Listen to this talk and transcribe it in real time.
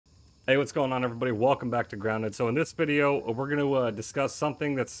Hey, what's going on, everybody? Welcome back to Grounded. So in this video, we're going to discuss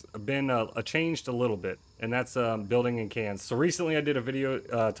something that's been changed a little bit, and that's building in cans. So recently I did a video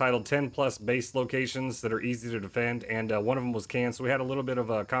titled 10 plus base locations that are easy to defend, and one of them was cans. So we had a little bit of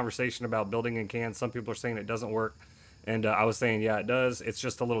a conversation about building in cans. Some people are saying it doesn't work, and I was saying, yeah, it does. It's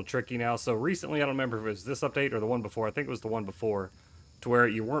just a little tricky now. So recently, I don't remember if it was this update or the one before. I think it was the one before, to where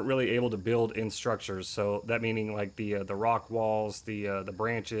you weren't really able to build in structures. So that meaning like the rock walls, the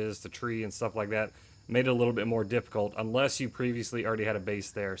branches, the tree, and stuff like that, made it a little bit more difficult unless you previously already had a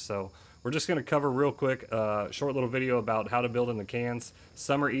base there. So we're just going to cover real quick, short little video about how to build in the cans.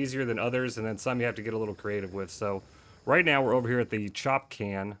 Some are easier than others, and then some you have to get a little creative with. So right now we're over here at the chop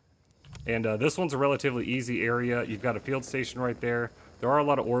can, and this one's a relatively easy area. You've got a field station right there. There are a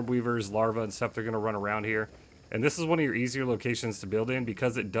lot of orb weavers, larvae, and stuff that are going to run around here. And this is one of your easier locations to build in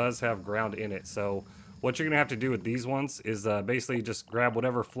because it does have ground in it. So what you're going to have to do with these ones is basically just grab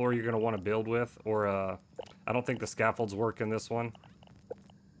whatever floor you're going to want to build with. Or I don't think the scaffolds work in this one,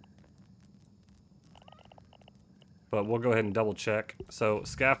 but we'll go ahead and double check. So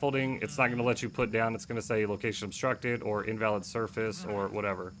scaffolding, it's not going to let you put down. It's going to say location obstructed or invalid surface or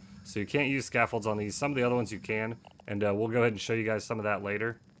whatever. So you can't use scaffolds on these. Some of the other ones you can, and we'll go ahead and show you guys some of that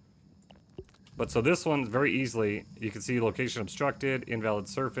later. But so this one, very easily, you can see location obstructed, invalid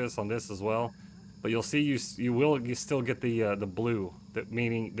surface on this as well. But you'll see you will still get the blue, that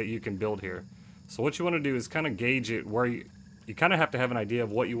meaning that you can build here. So what you want to do is kind of gauge it where you kind of have to have an idea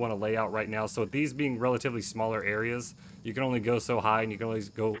of what you want to lay out right now. So with these being relatively smaller areas, you can only go so high and you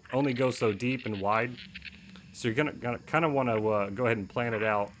can only go so deep and wide. So you're gonna kind of want to go ahead and plan it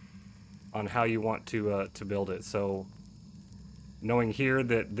out on how you want to build it. So knowing here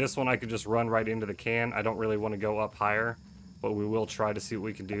that this one I could just run right into the can. I don't really want to go up higher, but we will try to see what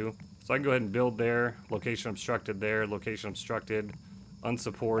we can do. So I can go ahead and build there, location obstructed there, location obstructed,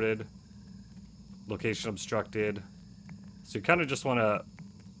 unsupported, location obstructed. So you kind of just want to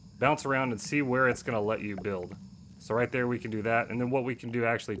bounce around and see where it's going to let you build. So right there we can do that. And then what we can do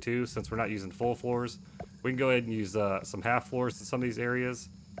actually too, since we're not using full floors, we can go ahead and use some half floors in some of these areas.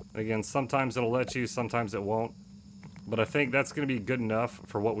 And again, sometimes it'll let you, sometimes it won't. But I think that's going to be good enough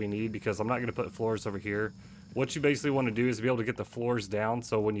for what we need, because I'm not going to put floors over here. What you basically want to do is be able to get the floors down,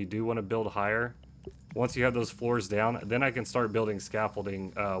 so when you do want to build higher, once you have those floors down, then I can start building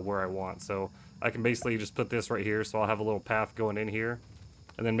scaffolding where I want. So I can basically just put this right here, so I'll have a little path going in here,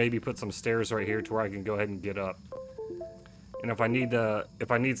 and then maybe put some stairs right here to where I can go ahead and get up. And if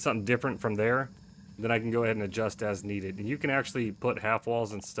I need something different from there, then I can go ahead and adjust as needed. And you can actually put half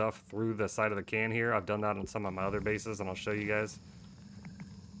walls and stuff through the side of the can here. I've done that on some of my other bases, and I'll show you guys.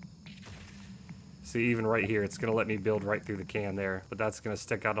 See, even right here, it's going to let me build right through the can there, but that's going to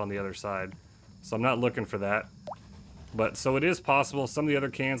stick out on the other side. So I'm not looking for that. But so it is possible. Some of the other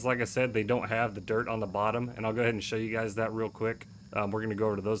cans, like I said, they don't have the dirt on the bottom, and I'll go ahead and show you guys that real quick. We're going to go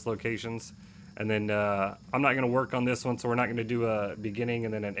over to those locations. And then I'm not going to work on this one, so we're not going to do a beginning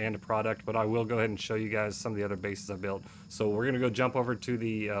and then an end product, but I will go ahead and show you guys some of the other bases I built. So we're going to go jump over to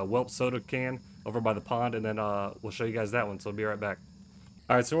the Whelp soda can over by the pond, and then we'll show you guys that one, so I'll be right back.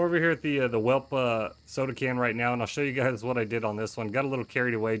 All right, so we're over here at the Whelp soda can right now, and I'll show you guys what I did on this one. Got a little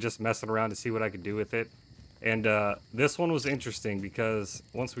carried away just messing around to see what I could do with it. And this one was interesting because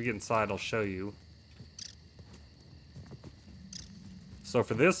once we get inside, I'll show you. So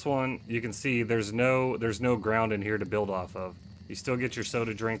for this one, you can see there's no ground in here to build off of. You still get your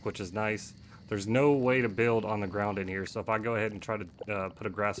soda drink, which is nice. There's no way to build on the ground in here. So if I go ahead and try to put a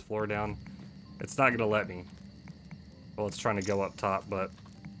grass floor down, it's not going to let me. Well, it's trying to go up top, but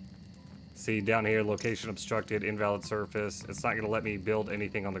see down here, location obstructed, invalid surface. It's not going to let me build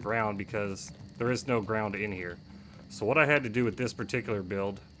anything on the ground because there is no ground in here. So what I had to do with this particular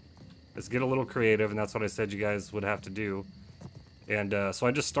build is get a little creative, and that's what I said you guys would have to do. And so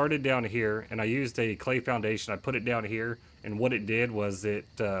I just started down here, and I used a clay foundation. I put it down here, and what it did was it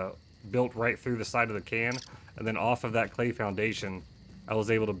built right through the side of the can, and then off of that clay foundation, I was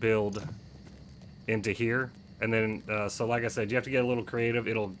able to build into here. And then, so like I said, you have to get a little creative.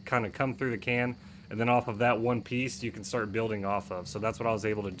 It'll kind of come through the can, and then off of that one piece, you can start building off of. So that's what I was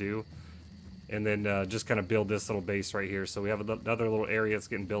able to do. And then just kind of build this little base right here. So we have another little area that's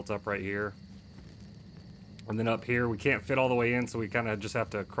getting built up right here. And then up here, we can't fit all the way in, so we kind of just have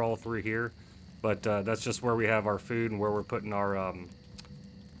to crawl through here. But that's just where we have our food and where we're putting our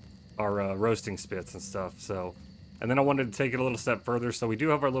roasting spits and stuff. So, and then I wanted to take it a little step further. So we do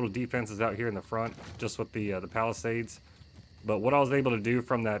have our little defenses out here in the front, just with the palisades. But what I was able to do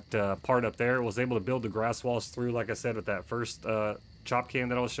from that part up there was able to build the grass walls through, like I said, with that first chop can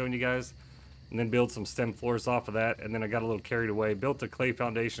that I was showing you guys. and then build some stem floors off of that. And then I got a little carried away, built a clay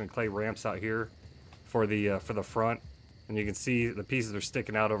foundation and clay ramps out here for the front. And you can see the pieces are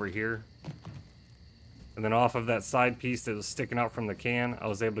sticking out over here. And then off of that side piece that was sticking out from the can, I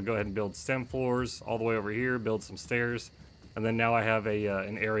was able to go ahead and build stem floors all the way over here, build some stairs. And then now I have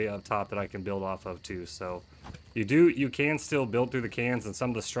an area up top that I can build off of too. So you can still build through the cans and some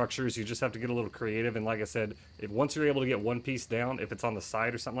of the structures. You just have to get a little creative. And like I said, once you're able to get one piece down, if it's on the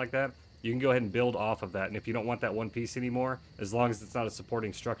side or something like that, you can go ahead and build off of that. And if you don't want that one piece anymore, as long as it's not a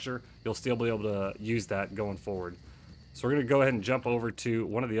supporting structure, you'll still be able to use that going forward. So we're going to go ahead and jump over to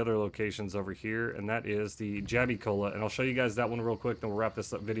one of the other locations over here, and that is the Jabi-Cola. And I'll show you guys that one real quick, then we'll wrap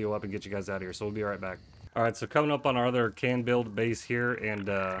this video up and get you guys out of here. So we'll be right back. All right, so coming up on our other can build base here, and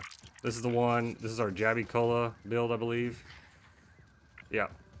this is the one, this is our Jabi-Cola build, I believe. Yeah.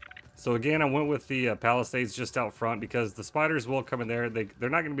 So again, I went with the Palisades just out front because the spiders will come in there. They're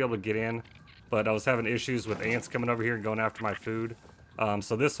not going to be able to get in, but I was having issues with ants coming over here and going after my food.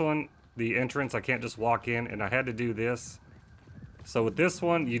 So this one, the entrance, I can't just walk in, and I had to do this. So with this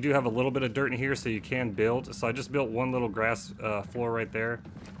one, you do have a little bit of dirt in here, so you can build. So I just built one little grass floor right there,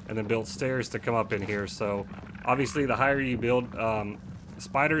 and then built stairs to come up in here. So obviously, the higher you build,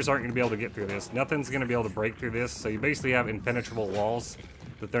 spiders aren't going to be able to get through this. Nothing's going to be able to break through this. So you basically have impenetrable walls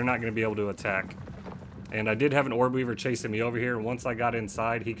that they're not going to be able to attack. And I did have an orb weaver chasing me over here, and once I got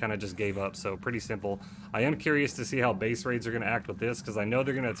inside, he kind of just gave up. So pretty simple. I am curious to see how base raids are going to act with this, because I know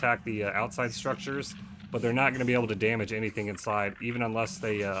they're going to attack the outside structures, but they're not going to be able to damage anything inside, even unless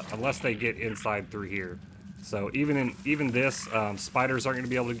they get inside through here. So even this, spiders aren't going to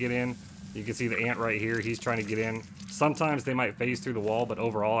be able to get in. You can see the ant right here. He's trying to get in. Sometimes they might phase through the wall, but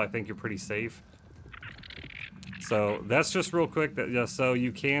overall, I think you're pretty safe. So that's just real quick. So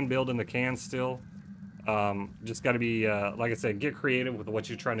you can build in the can still. Just got to be, like I said, get creative with what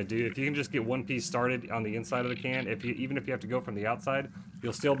you're trying to do. If you can just get one piece started on the inside of the can, even if you have to go from the outside,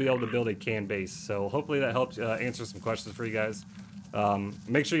 you'll still be able to build a can base. So hopefully that helped answer some questions for you guys.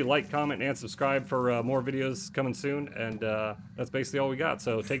 Make sure you like, comment, and subscribe for more videos coming soon. And that's basically all we got.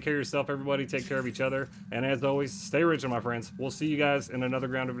 So take care of yourself, everybody. Take care of each other. And as always, stay original, my friends. We'll see you guys in another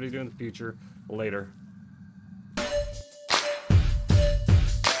ground of video in the future. Later.